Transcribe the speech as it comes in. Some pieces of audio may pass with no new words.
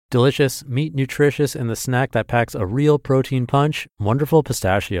Delicious, meat nutritious, and the snack that packs a real protein punch, Wonderful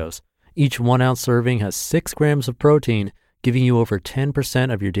Pistachios. Each 1 ounce serving has 6 grams of protein, giving you over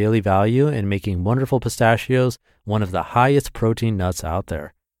 10% of your daily value and making Wonderful Pistachios one of the highest protein nuts out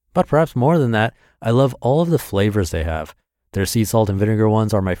there. But perhaps more than that, I love all of the flavors they have. Their sea salt and vinegar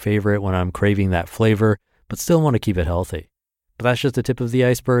ones are my favorite when I'm craving that flavor, but still want to keep it healthy. But that's just the tip of the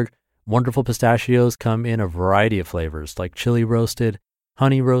iceberg. Wonderful Pistachios come in a variety of flavors like chili roasted,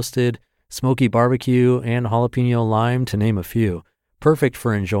 honey roasted, smoky barbecue, and jalapeno lime, to name a few. Perfect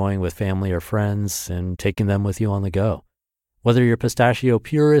for enjoying with family or friends and taking them with you on the go. Whether you're a pistachio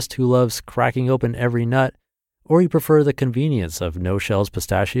purist who loves cracking open every nut, or you prefer the convenience of no-shells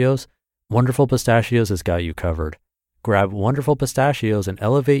pistachios, Wonderful Pistachios has got you covered. Grab Wonderful Pistachios and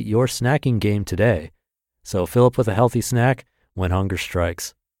elevate your snacking game today. So fill up with a healthy snack when hunger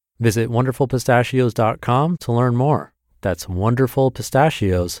strikes. Visit wonderfulpistachios.com to learn more. That's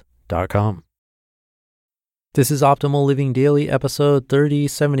wonderfulpistachios.com. This is Optimal Living Daily, episode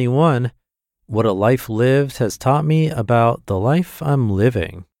 3071. What a Life Lived Has Taught Me About the Life I'm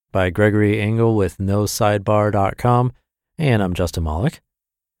Living, by Gregory Engel with Sidebar.com. And I'm Justin Malik.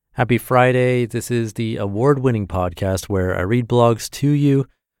 Happy Friday. This is the award-winning podcast where I read blogs to you,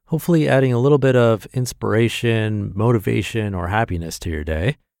 hopefully adding a little bit of inspiration, motivation, or happiness to your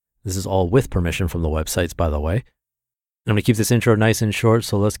day. This is all with permission from the websites, by the way. I'm going to keep this intro nice and short,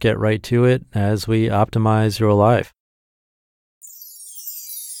 so let's get right to it as we optimize your life.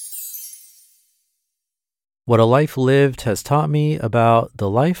 What a Life Lived Has Taught Me About the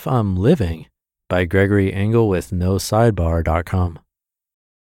Life I'm Living, by Gregory Engel with Sidebar.com.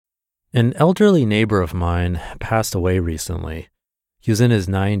 An elderly neighbor of mine passed away recently. He was in his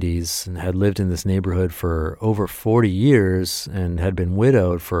 90s and had lived in this neighborhood for over 40 years and had been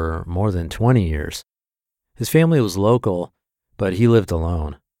widowed for more than 20 years. His family was local, but he lived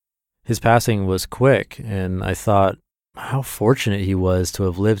alone. His passing was quick, and I thought how fortunate he was to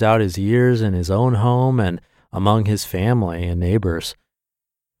have lived out his years in his own home and among his family and neighbors.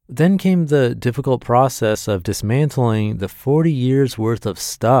 Then came the difficult process of dismantling the 40 years worth of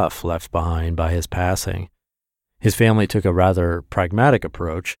stuff left behind by his passing. His family took a rather pragmatic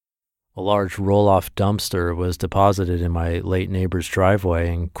approach. A large roll-off dumpster was deposited in my late neighbor's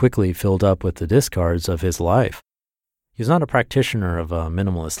driveway and quickly filled up with the discards of his life. He was not a practitioner of a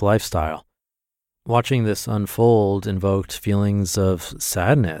minimalist lifestyle. Watching this unfold invoked feelings of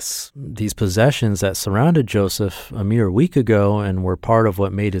sadness. These possessions that surrounded Joseph a mere week ago and were part of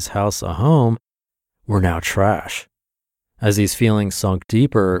what made his house a home were now trash. As these feelings sunk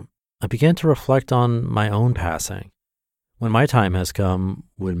deeper, I began to reflect on my own passing. When my time has come,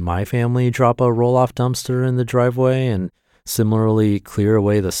 would my family drop a roll-off dumpster in the driveway and similarly clear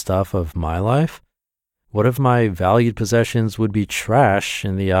away the stuff of my life? What if my valued possessions would be trash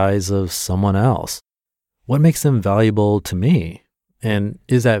in the eyes of someone else? What makes them valuable to me? And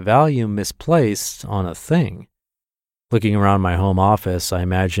is that value misplaced on a thing? Looking around my home office, I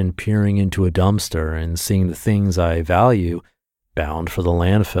imagine peering into a dumpster and seeing the things I value bound for the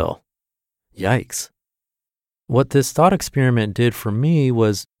landfill. Yikes. What this thought experiment did for me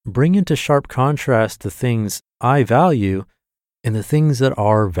was bring into sharp contrast the things I value and the things that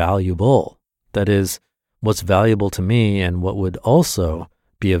are valuable. That is, what's valuable to me and what would also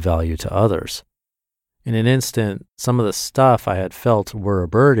be of value to others. In an instant, some of the stuff I had felt were a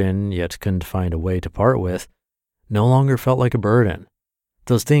burden, yet couldn't find a way to part with, no longer felt like a burden.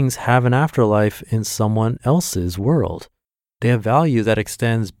 Those things have an afterlife in someone else's world. They have value that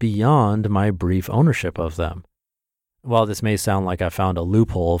extends beyond my brief ownership of them. While this may sound like I found a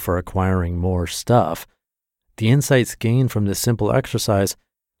loophole for acquiring more stuff, the insights gained from this simple exercise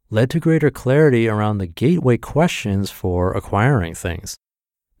led to greater clarity around the gateway questions for acquiring things.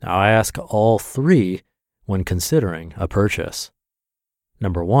 Now, I ask all three when considering a purchase.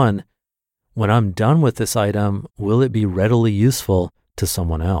 Number one, when I'm done with this item, will it be readily useful to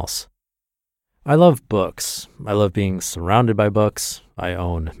someone else? I love books. I love being surrounded by books. I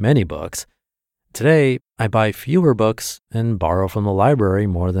own many books. Today, I buy fewer books and borrow from the library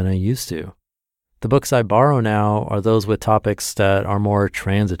more than I used to. The books I borrow now are those with topics that are more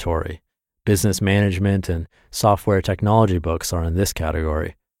transitory. Business management and software technology books are in this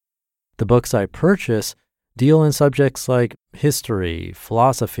category. The books I purchase deal in subjects like history,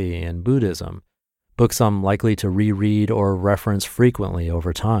 philosophy, and Buddhism, books I'm likely to reread or reference frequently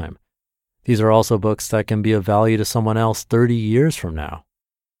over time. These are also books that can be of value to someone else 30 years from now.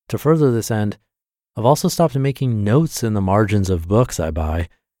 To further this end, I've also stopped making notes in the margins of books I buy.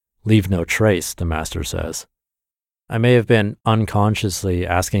 Leave no trace, the master says. I may have been unconsciously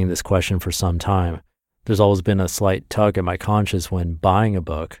asking this question for some time, There's always been a slight tug at my conscience when buying a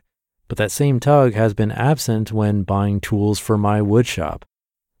book, but that same tug has been absent when buying tools for my wood shop.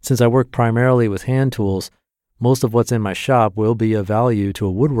 Since I work primarily with hand tools, most of what's in my shop will be of value to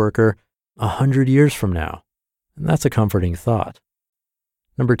a woodworker 100 years from now. And that's a comforting thought.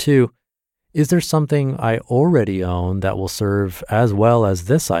 Number 2, is there something I already own that will serve as well as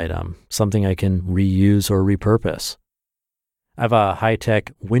this item, something I can reuse or repurpose? I have a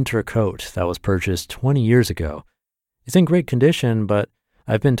high-tech winter coat that was purchased 20 years ago. It's in great condition, but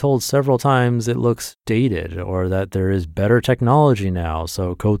I've been told several times it looks dated or that there is better technology now,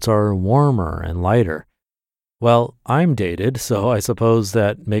 so coats are warmer and lighter. Well, I'm dated, so I suppose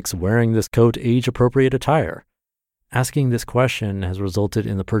that makes wearing this coat age-appropriate attire. Asking this question has resulted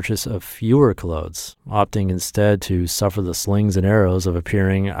in the purchase of fewer clothes, opting instead to suffer the slings and arrows of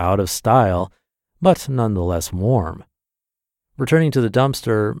appearing out of style, but nonetheless warm. Returning to the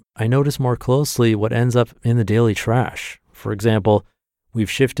dumpster, I notice more closely what ends up in the daily trash. For example,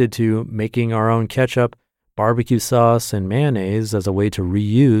 we've shifted to making our own ketchup, barbecue sauce, and mayonnaise as a way to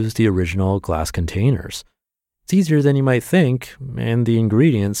reuse the original glass containers. It's easier than you might think, and the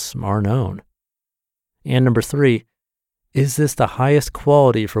ingredients are known. And number 3, is this the highest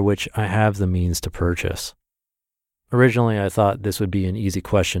quality for which I have the means to purchase? Originally, I thought this would be an easy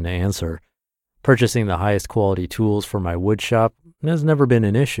question to answer. Purchasing the highest quality tools for my wood shop has never been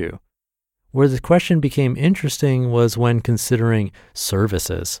an issue. Where the question became interesting was when considering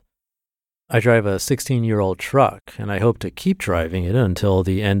services. I drive a 16-year-old truck, and I hope to keep driving it until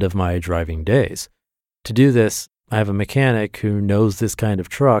the end of my driving days. To do this, I have a mechanic who knows this kind of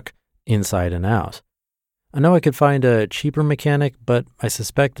truck inside and out. I know I could find a cheaper mechanic, but I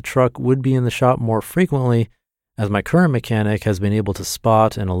suspect the truck would be in the shop more frequently, as my current mechanic has been able to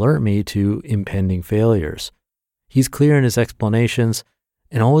spot and alert me to impending failures. He's clear in his explanations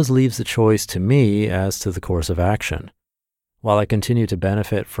and always leaves the choice to me as to the course of action. While I continue to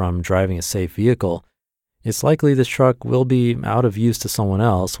benefit from driving a safe vehicle, it's likely this truck will be out of use to someone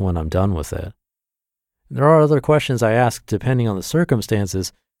else when I'm done with it. There are other questions I ask depending on the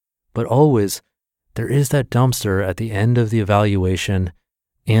circumstances, but always there is that dumpster at the end of the evaluation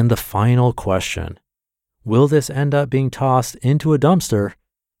and the final question. Will this end up being tossed into a dumpster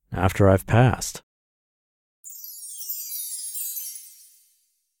after I've passed?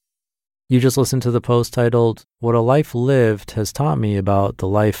 You just listened to the post titled, What a Life Lived Has Taught Me About the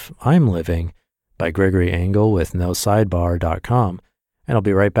Life I'm Living by Gregory Engel with NoSidebar.com, and I'll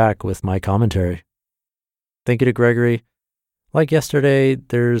be right back with my commentary. Thank you to Gregory. Like yesterday,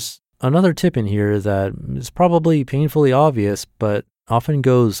 there's another tip in here that is probably painfully obvious, but often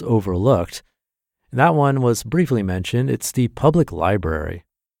goes overlooked. And that one was briefly mentioned. It's the public library.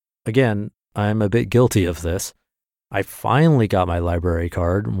 Again, I'm a bit guilty of this. I finally got my library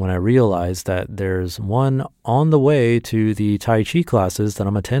card when I realized that there's one on the way to the Tai Chi classes that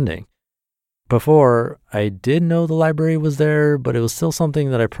I'm attending. Before, I did know the library was there, but it was still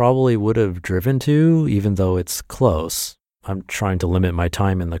something that I probably would have driven to, even though it's close. I'm trying to limit my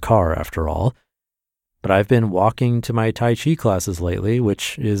time in the car, after all. But I've been walking to my Tai Chi classes lately,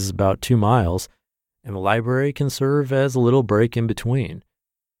 which is about 2 miles, and the library can serve as a little break in between.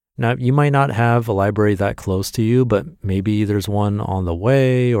 Now, you might not have a library that close to you, but maybe there's one on the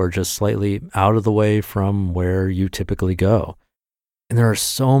way or just slightly out of the way from where you typically go. And there are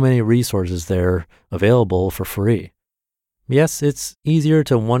so many resources there available for free. Yes, it's easier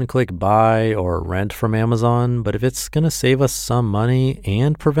to one-click buy or rent from Amazon, but if it's going to save us some money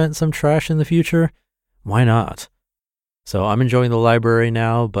and prevent some trash in the future, why not? So I'm enjoying the library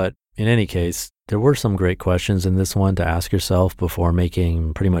now, but in any case, there were some great questions in this one to ask yourself before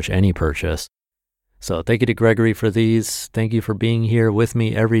making pretty much any purchase. So thank you to Gregory for these. Thank you for being here with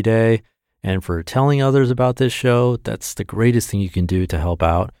me every day and for telling others about this show. That's the greatest thing you can do to help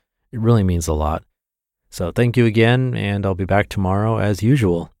out. It really means a lot. So thank you again, and I'll be back tomorrow as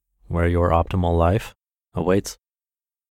usual, where your optimal life awaits.